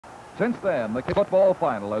Since then, the football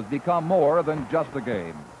final has become more than just a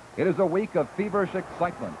game. It is a week of feverish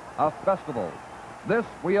excitement, a festival. This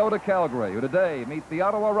we owe to Calgary, who today meet the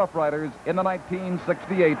Ottawa Rough Riders in the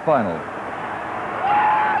 1968 final.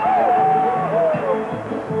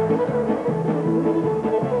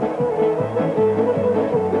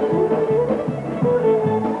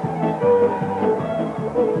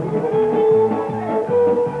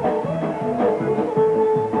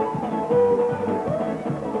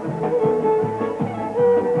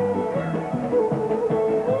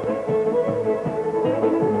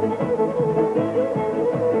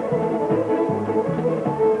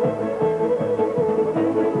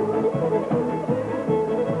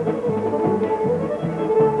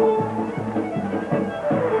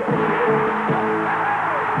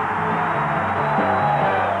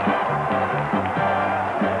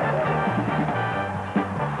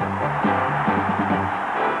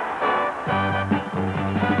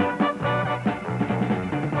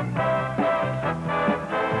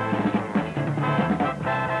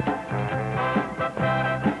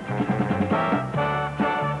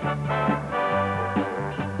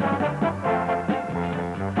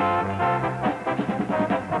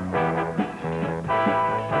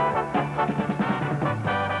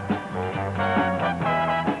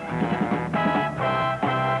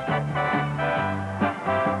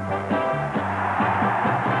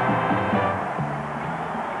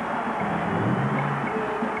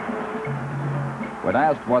 When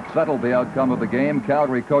asked what settled the outcome of the game,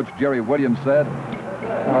 Calgary coach Jerry Williams said,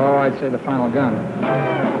 "Oh, I'd say the final gun."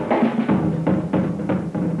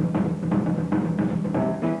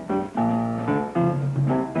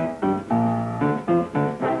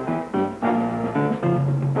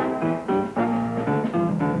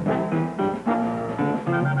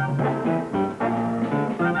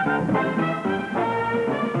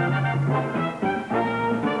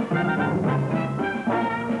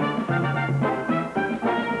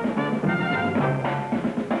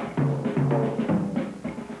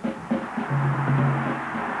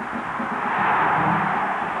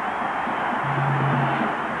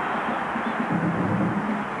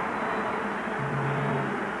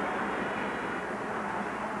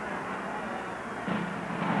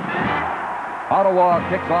 Ottawa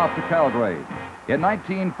kicks off to Calgary. In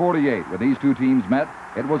 1948, when these two teams met,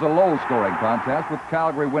 it was a low-scoring contest with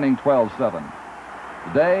Calgary winning 12-7.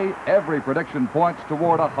 Today, every prediction points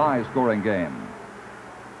toward a high-scoring game.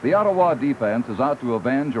 The Ottawa defense is out to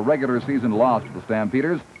avenge a regular season loss to the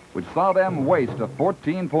Stampeders, which saw them waste a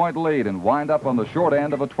 14-point lead and wind up on the short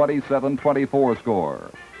end of a 27-24 score.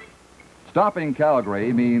 Stopping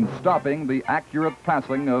Calgary means stopping the accurate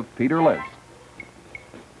passing of Peter List.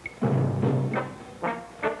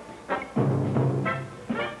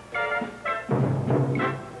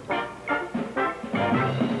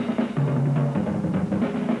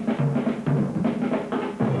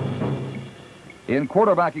 In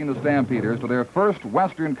quarterbacking the Stampeders to their first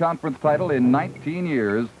Western Conference title in 19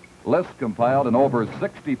 years, List compiled an over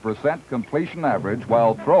 60% completion average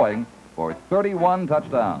while throwing for 31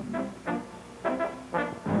 touchdowns.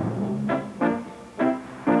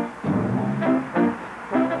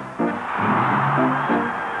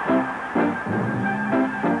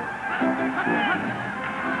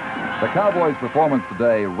 The Cowboys' performance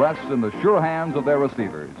today rests in the sure hands of their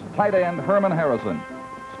receivers. Tight end Herman Harrison,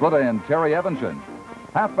 split end Terry Evanson,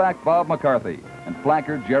 halfback Bob McCarthy, and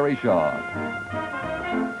flanker Jerry Shaw.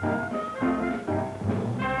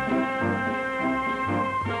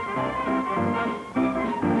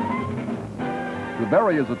 To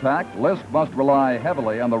vary his attack, List must rely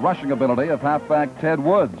heavily on the rushing ability of halfback Ted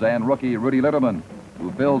Woods and rookie Rudy Litterman,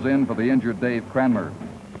 who fills in for the injured Dave Cranmer.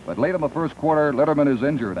 But late in the first quarter, Litterman is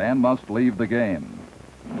injured and must leave the game.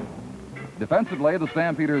 Defensively, the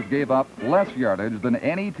Stampeders gave up less yardage than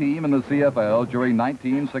any team in the CFL during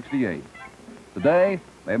 1968. Today,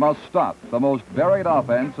 they must stop the most varied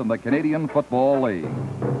offense in the Canadian Football League.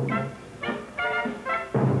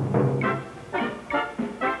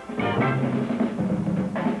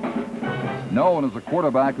 Known as a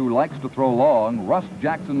quarterback who likes to throw long, Russ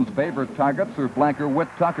Jackson's favorite targets are flanker Whit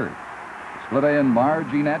Tucker, split end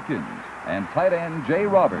Margie Atkins, and tight end Jay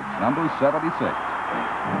Roberts, number 76.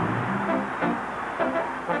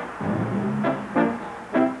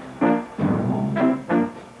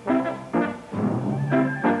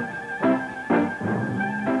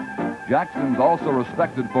 Jackson's also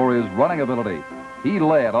respected for his running ability. He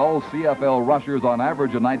led all CFL rushers on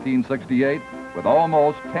average in 1968 with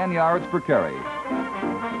almost 10 yards per carry.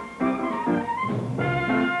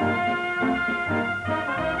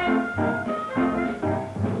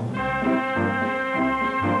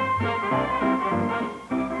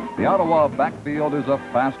 The Ottawa backfield is a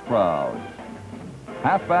fast crowd.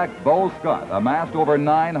 Halfback Bo Scott amassed over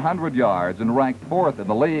 900 yards and ranked 4th in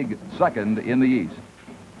the league, 2nd in the East.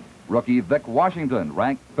 Rookie Vic Washington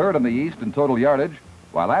ranked 3rd in the East in total yardage,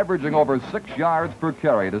 while averaging over 6 yards per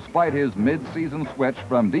carry despite his mid-season switch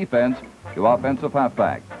from defense to offensive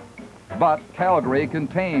halfback. But Calgary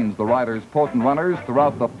contains the Riders' potent runners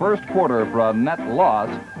throughout the first quarter for a net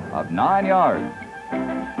loss of 9 yards.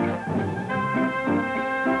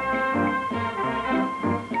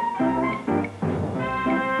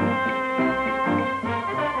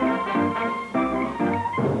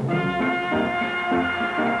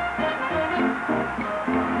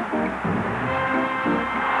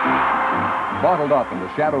 Bottled up in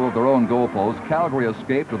the shadow of their own goalpost, Calgary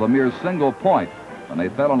escaped with a mere single point when they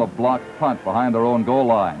fell on a blocked punt behind their own goal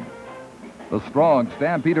line. The strong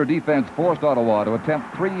Stampeder defense forced Ottawa to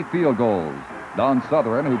attempt 3 field goals. Don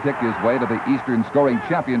Sutherland, who kicked his way to the Eastern Scoring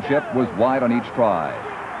Championship, was wide on each try.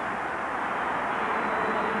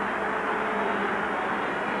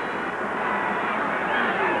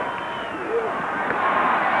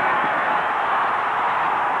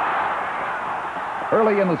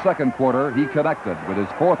 Early in the second quarter, he connected with his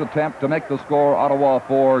 4th attempt to make the score Ottawa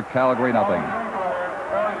 4, Calgary nothing.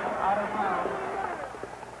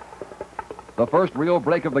 The first real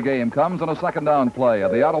break of the game comes on a second down play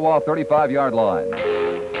at the Ottawa 35-yard line.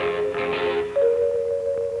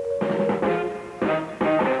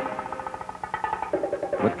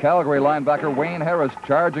 With Calgary linebacker Wayne Harris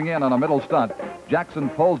charging in on a middle stunt, Jackson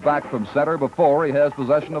pulls back from center before he has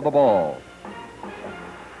possession of the ball.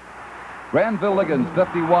 Granville Liggins,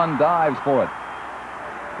 51, dives for it.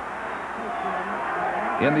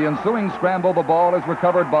 In the ensuing scramble, the ball is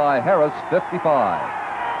recovered by Harris, 55.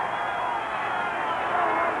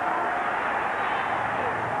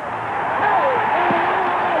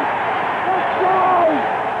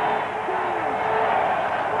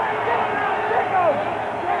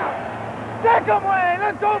 Take him, Wayne!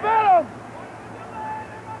 Let's go battle!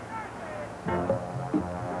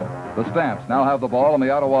 The Stamps now have the ball on the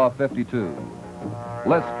Ottawa 52.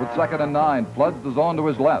 List with 2nd and 9 floods the zone to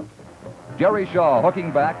his left. Jerry Shaw,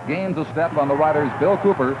 hooking back, gains a step on the Riders' Bill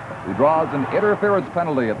Cooper, who draws an interference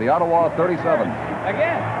penalty at the Ottawa 37.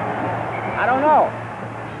 Again? I don't know.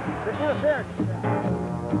 It's interference.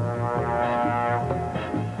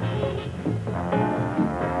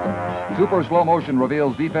 Super slow motion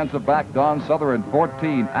reveals defensive back Don Sutherland,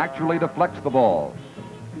 14, actually deflects the ball.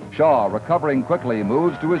 Shaw, recovering quickly,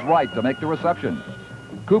 moves to his right to make the reception.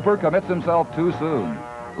 Cooper commits himself too soon,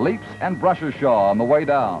 leaps and brushes Shaw on the way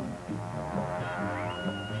down.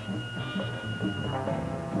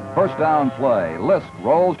 First down play. Lisk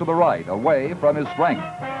rolls to the right, away from his strength.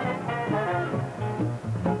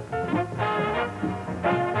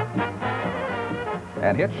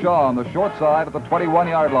 And hits Shaw on the short side at the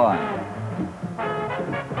 21-yard line.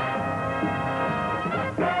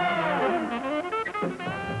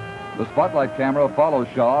 The spotlight camera follows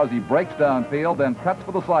Shaw as he breaks downfield, then cuts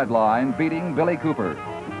for the sideline, beating Billy Cooper.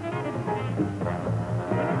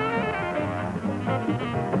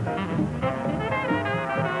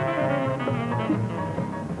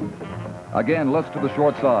 Again, Lisk to the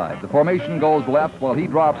short side. The formation goes left while he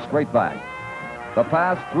drops straight back. The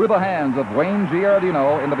pass through the hands of Wayne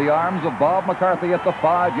Giardino into the arms of Bob McCarthy at the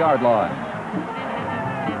 5-yard line.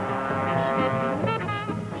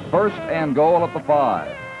 First and goal at the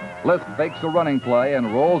 5. Lisk fakes a running play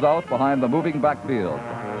and rolls out behind the moving backfield.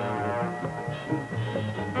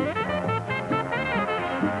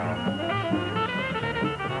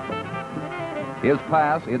 His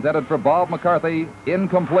pass intended for Bob McCarthy,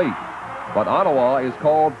 incomplete, but Ottawa is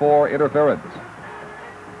called for interference.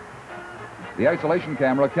 The isolation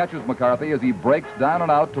camera catches McCarthy as he breaks down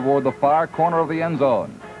and out toward the far corner of the end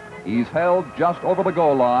zone. He's held just over the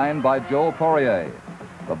goal line by Joe Poirier.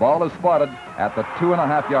 The ball is spotted at the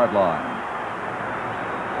 2.5-yard line.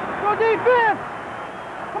 Go defense!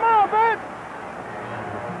 Come on, Bert!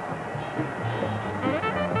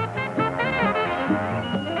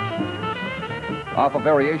 Off a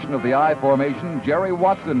variation of the I formation, Jerry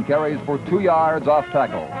Watson carries for 2 yards off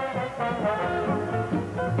tackle.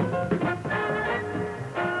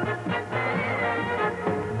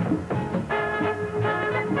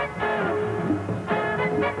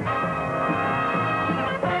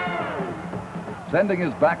 Sending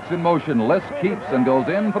his backs in motion, Lisk keeps and goes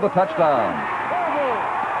in for the touchdown.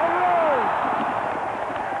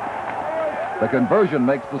 The conversion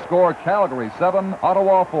makes the score Calgary 7,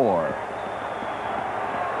 Ottawa 4.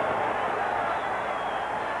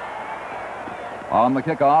 On the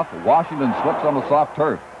kickoff, Washington slips on the soft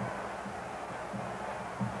turf.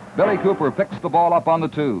 Billy Cooper picks the ball up on the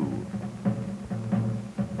 2.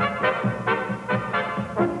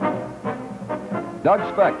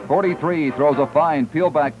 Doug Speck, 43, throws a fine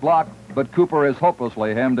peel-back block, but Cooper is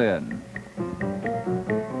hopelessly hemmed in.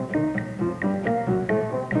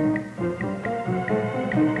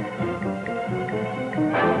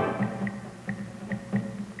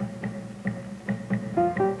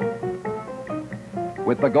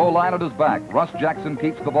 With the goal line at his back, Russ Jackson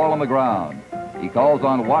keeps the ball on the ground. He calls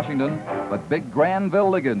on Washington, but big Granville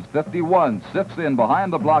Liggins, 51, sifts in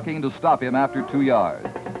behind the blocking to stop him after 2 yards.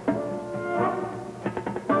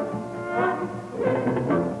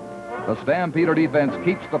 The Stampeder defense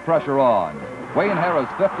keeps the pressure on. Wayne Harris,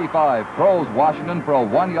 55, throws Washington for a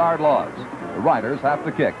 1-yard loss. The Riders have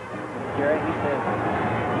to kick. Jerry, he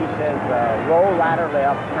says roll laterally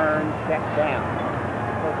up, turn, check down.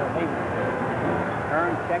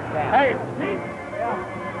 Turn, check down. Hey!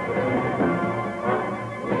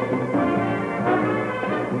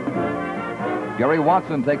 Gary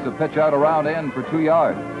Watson takes a pitch out around end for 2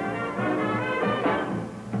 yards.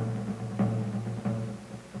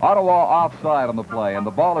 Ottawa offside on the play, and the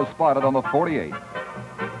ball is spotted on the 48.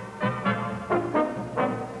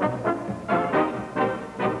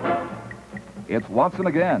 It's Watson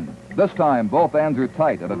again. This time, both ends are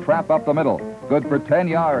tight and a trap up the middle. Good for 10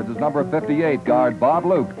 yards as number 58 guard Bob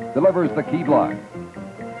Luke delivers the key block.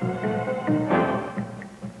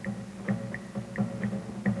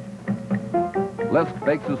 Lisk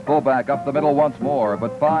fakes his fullback up the middle once more,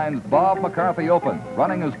 but finds Bob McCarthy open,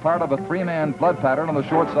 running as part of a 3-man flood pattern on the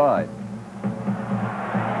short side.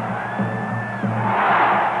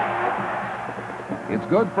 It's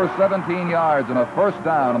good for 17 yards and a first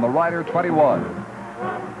down on the Rider 21.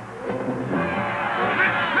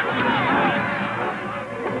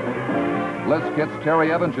 Lisk hits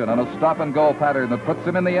Terry Evanston on a stop-and-go pattern that puts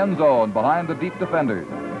him in the end zone behind the deep defenders.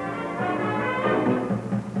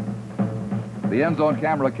 The end zone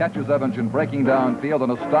camera catches Evanston breaking downfield on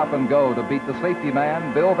a stop-and-go to beat the safety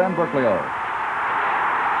man, Bill Van Berklio.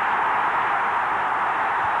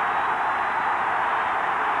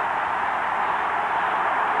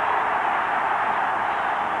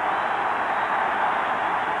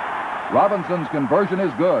 Robinson's conversion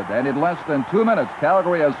is good, and in less than 2 minutes,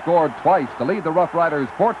 Calgary has scored twice to lead the Rough Riders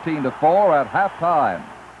 14-4 at halftime.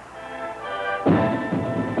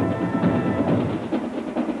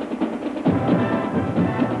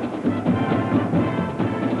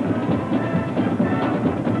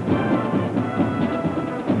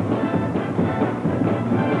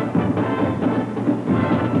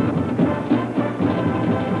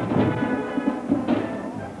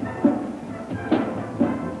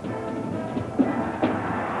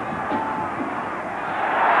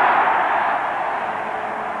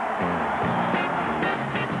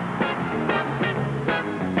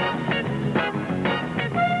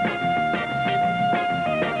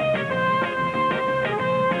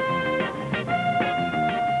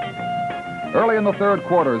 Early in the third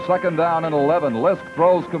quarter, second down and 11, Lisk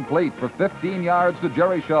throws complete for 15 yards to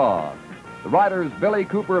Jerry Shaw. The Riders' Billy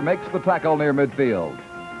Cooper makes the tackle near midfield.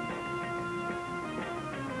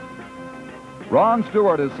 Ron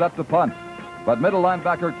Stewart is set to punt, but middle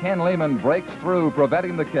linebacker Ken Lehman breaks through,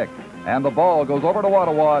 preventing the kick, and the ball goes over to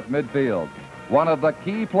Ottawa at midfield. One of the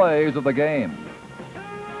key plays of the game.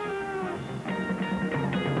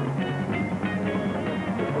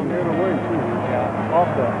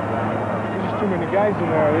 Too many guys in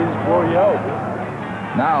there, they just wore you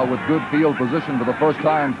out. Now, with good field position for the first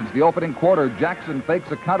time since the opening quarter, Jackson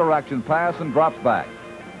fakes a counteraction pass and drops back.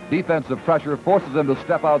 Defensive pressure forces him to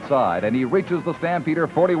step outside, and he reaches the Stampeder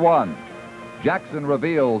 41. Jackson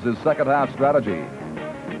reveals his second-half strategy.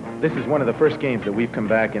 This is one of the first games that we've come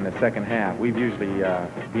back in the second half. We've usually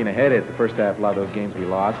been ahead at the first half. A lot of those games we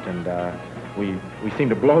lost, and we seem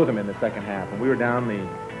to blow them in the second half. And we were down the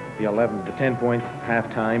 11 to 10 points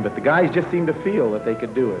halftime, but the guys just seemed to feel that they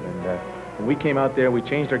could do it. And when we came out there, we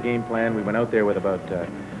changed our game plan. We went out there with about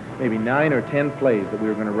maybe 9 or 10 plays that we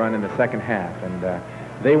were going to run in the second half, and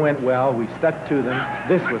they went well. We stuck to them.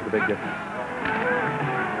 This was the big difference.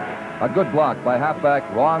 A good block by halfback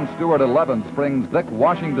Ron Stewart, 11, springs Dick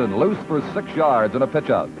Washington loose for 6 yards and a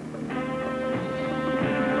pitch out.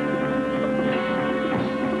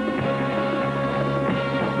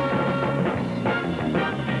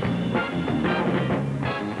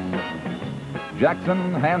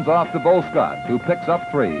 Jackson hands off to Bo Scott, who picks up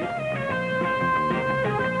 3.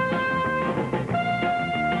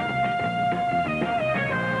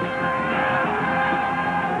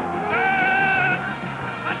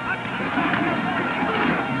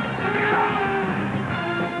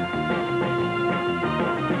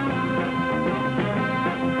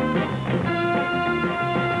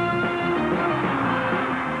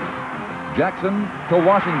 Jackson to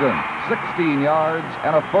Washington, 16 yards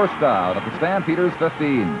and a first down at the Stampeders'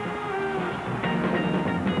 15.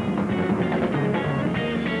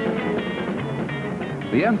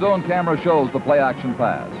 The end zone camera shows the play-action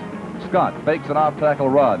pass. Scott fakes an off-tackle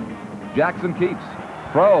run. Jackson keeps,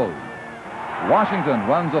 throws. Washington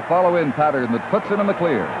runs a follow-in pattern that puts him in the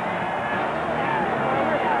clear.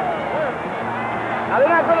 Now they're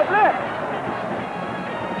not going to blitz.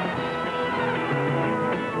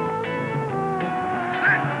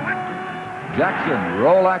 Jackson,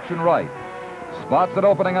 roll action right. Spots it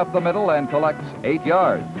opening up the middle and collects 8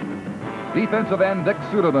 yards. Defensive end Dick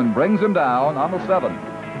Suderman brings him down on the 7.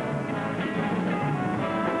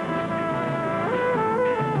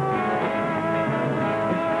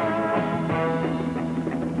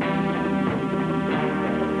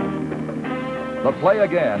 The play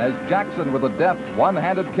again as Jackson with a deft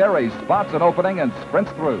one-handed carry spots an opening and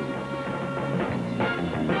sprints through.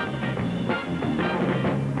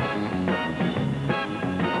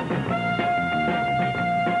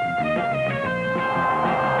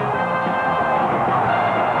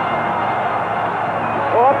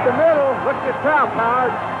 Go up the middle. Look at your trap,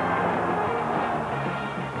 Howard.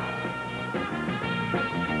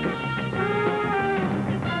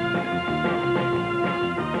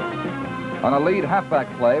 On a lead halfback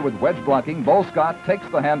play with wedge blocking, Bo Scott takes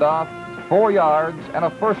the handoff, 4 yards, and a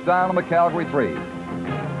first down on the Calgary 3.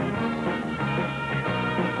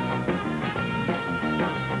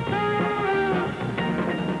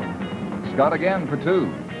 Scott again for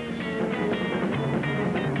 2.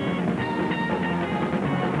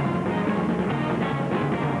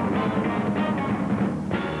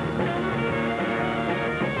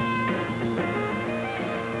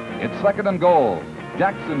 It's 2nd and goal.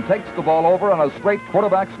 Jackson takes the ball over on a straight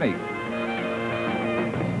quarterback sneak.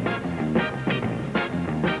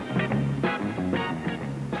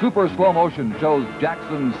 Super slow motion shows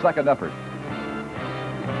Jackson's second effort.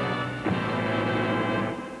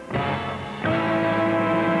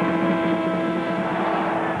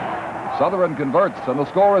 Sutherland converts, and the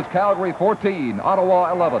score is Calgary 14,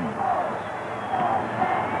 Ottawa 11.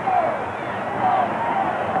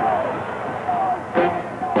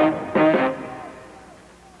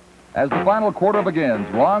 As the final quarter begins,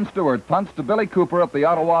 Ron Stewart punts to Billy Cooper at the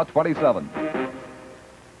Ottawa 27.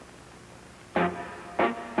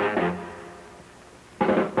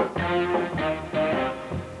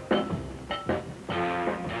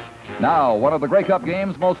 Now, one of the Grey Cup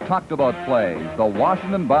game's most talked about plays, the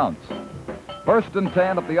Washington bounce. 1st and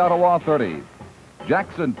 10 at the Ottawa 30.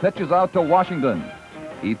 Jackson pitches out to Washington.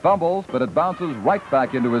 He fumbles, but it bounces right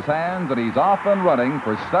back into his hands, and he's off and running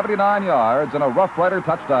for 79 yards and a Rough Rider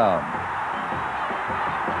touchdown.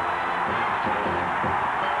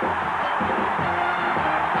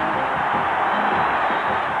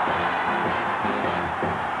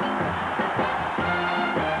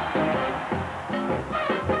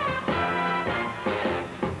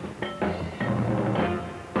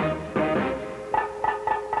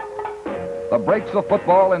 The breaks of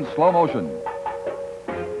football in slow motion.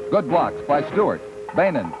 Good blocks by Stewart.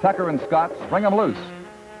 Bainan, Tucker, and Scott spring him loose.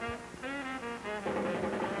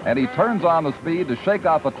 And he turns on the speed to shake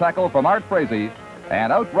off a tackle from Art Frazee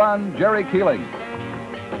and outrun Jerry Keeling.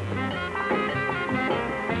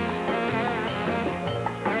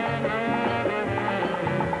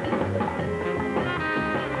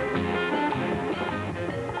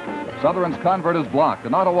 Sutherland's convert is blocked,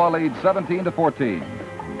 and Ottawa leads 17-14.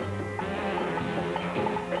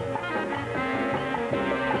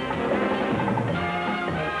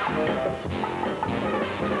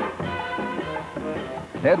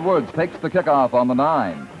 Ed Woods takes the kickoff on the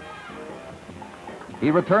 9.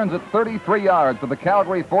 He returns it 33 yards to the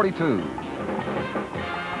Calgary 42.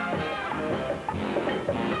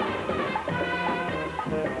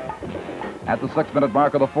 At the 6-minute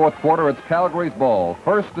mark of the 4th quarter, it's Calgary's ball.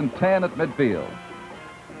 1st and 10 at midfield.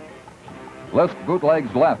 Lisk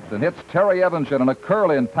bootlegs left and hits Terry Evanson in a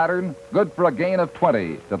curl-in pattern, good for a gain of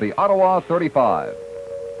 20 to the Ottawa 35.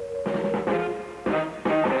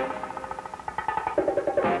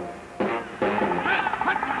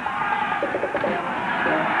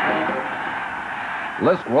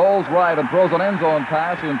 Lisk rolls right and throws an end zone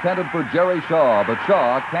pass intended for Jerry Shaw, but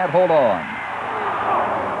Shaw can't hold on.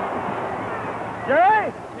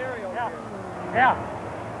 Jerry? Yeah.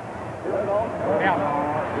 Field goal. Yeah.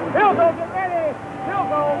 Field goal, get ready. Field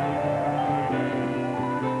goal.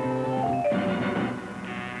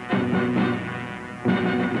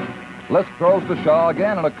 Lisk throws to Shaw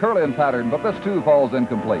again in a curl-in pattern, but this too falls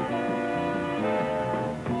incomplete.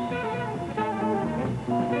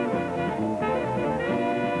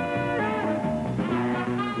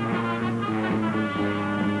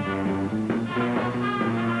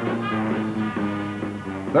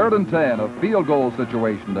 3rd and 10, a field goal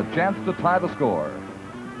situation, a chance to tie the score.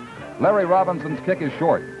 Larry Robinson's kick is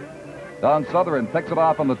short. Don Sutherland picks it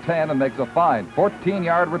off on the 10 and makes a fine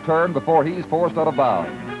 14-yard return before he's forced out of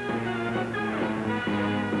bounds.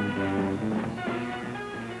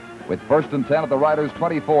 With 1st and 10 at the Riders'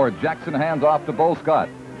 24, Jackson hands off to Bo Scott,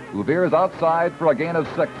 who veers outside for a gain of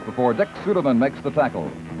 6 before Dick Suderman makes the tackle.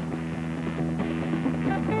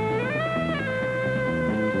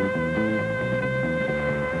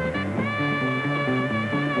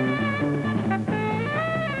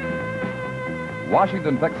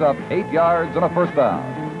 Washington picks up 8 yards and a first down.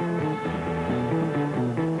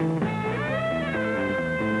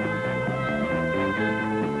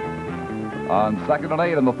 On 2nd and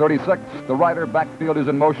 8 in the 36, the Rider backfield is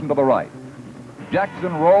in motion to the right.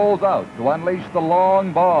 Jackson rolls out to unleash the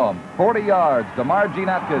long bomb, 40 yards to Margene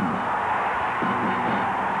Atkins.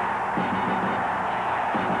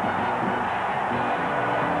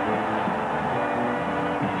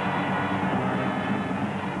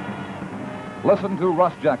 Listen to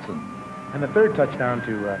Russ Jackson. And the 3rd touchdown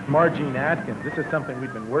to Margene Atkins. This is something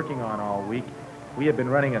we've been working on all week. We have been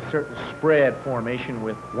running a certain spread formation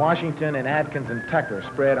with Washington and Atkins and Tucker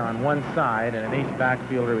spread on one side and an ace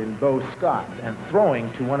backfielder in Bo Scott, and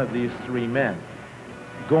throwing to one of these 3 men,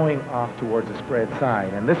 going off towards the spread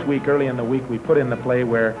side. And this week, early in the week, we put in the play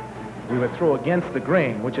where we would throw against the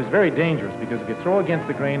grain, which is very dangerous because if you throw against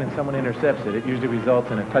the grain and someone intercepts it, it usually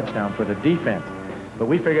results in a touchdown for the defense. But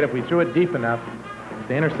we figured if we threw it deep enough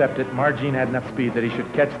to intercept it, Margene had enough speed that he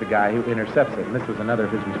should catch the guy who intercepts it, and this was another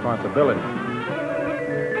of his responsibilities.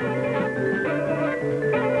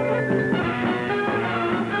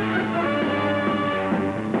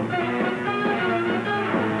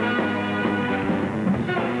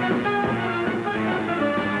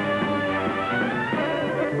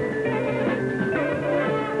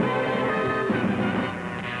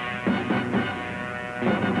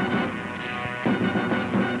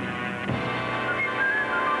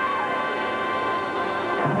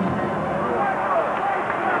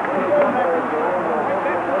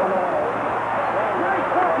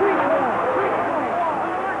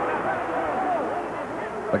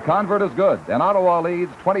 The convert is good, and Ottawa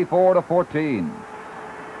leads 24-14.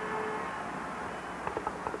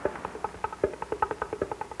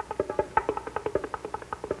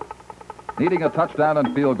 Needing a touchdown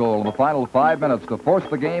and field goal in the final 5 minutes to force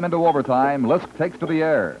the game into overtime, Lisk takes to the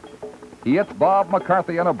air. He hits Bob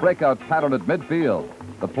McCarthy on a breakout pattern at midfield.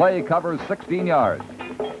 The play covers 16 yards.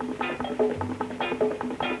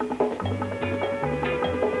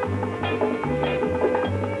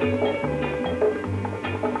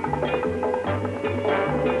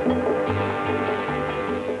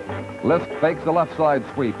 Lisk fakes a left side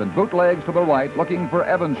sweep and bootlegs to the right, looking for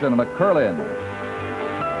Evanson and a curl-in.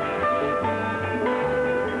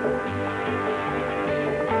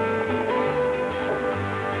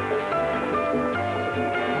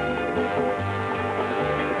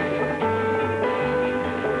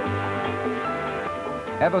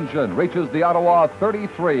 Evanson reaches the Ottawa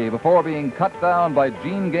 33 before being cut down by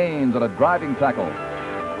Gene Gaines on a driving tackle.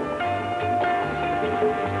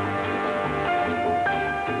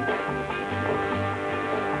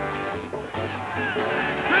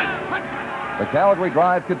 The Calgary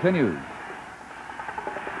drive continues.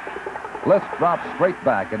 Lisk drops straight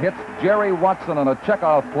back and hits Jerry Watson on a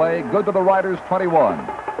checkoff play, good to the Riders' 21.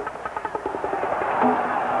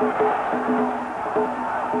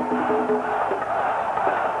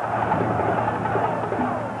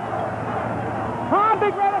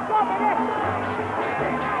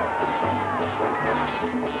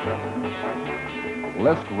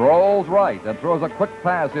 Lisk rolls right and throws a quick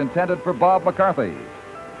pass intended for Bob McCarthy.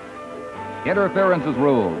 Interference is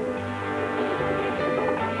ruled.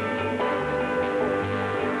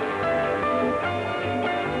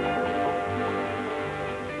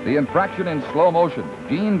 The infraction in slow motion.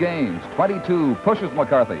 Gene Gaines, 22, pushes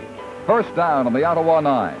McCarthy. First down on the Ottawa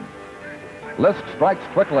 9. Lisk strikes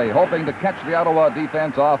quickly, hoping to catch the Ottawa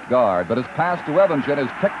defense off guard, but his pass to Evanson is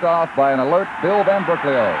picked off by an alert Bill Van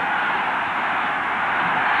Berkleo.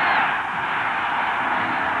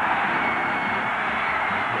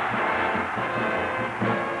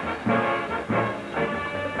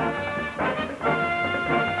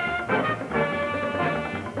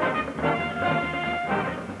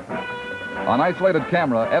 On isolated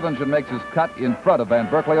camera, Evanson makes his cut in front of Van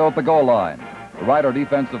Berkleo at the goal line. The Rider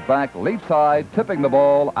defensive back leaps high, tipping the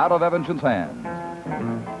ball out of Evanson's hands.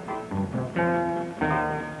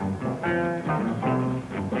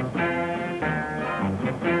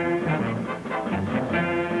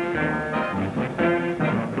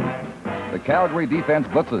 The Calgary defense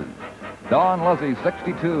blitzes. Don Luzzy,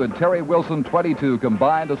 62, and Terry Wilson, 22,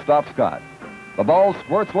 combined to stop Scott. The ball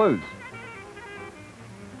squirts loose.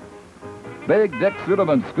 Big Dick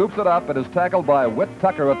Suderman scoops it up and is tackled by Whit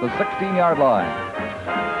Tucker at the 16-yard line.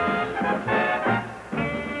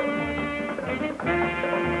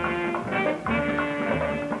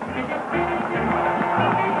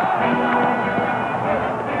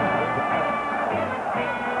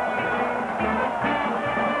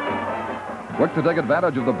 Quick to take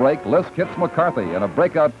advantage of the break, Lisk hits McCarthy and a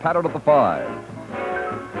breakout pattern at the 5.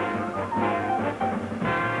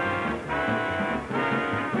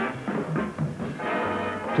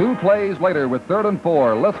 Two plays later with 3rd and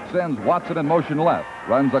 4, Lisk sends Watson in motion left,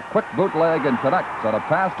 runs a quick bootleg and connects on a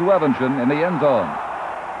pass to Evanston in the end zone.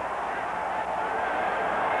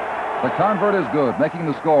 The convert is good, making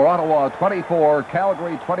the score Ottawa 24,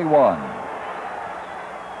 Calgary 21.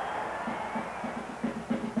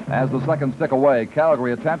 As the seconds tick away,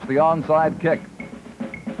 Calgary attempts the onside kick.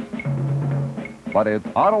 But it's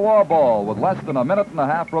Ottawa ball with less than a minute and a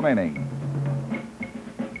half remaining.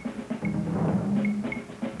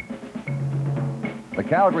 The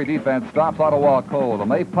Calgary defense stops Ottawa cold,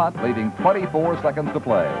 and they punt, leaving 24 seconds to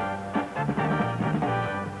play.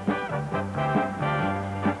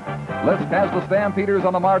 Lisk has the Stampeders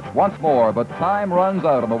on the march once more, but time runs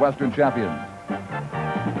out on the Western champions.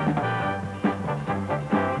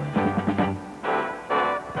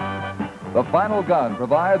 The final gun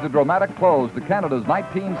provides a dramatic close to Canada's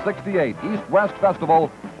 1968 East-West Festival,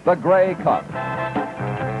 the Grey Cup.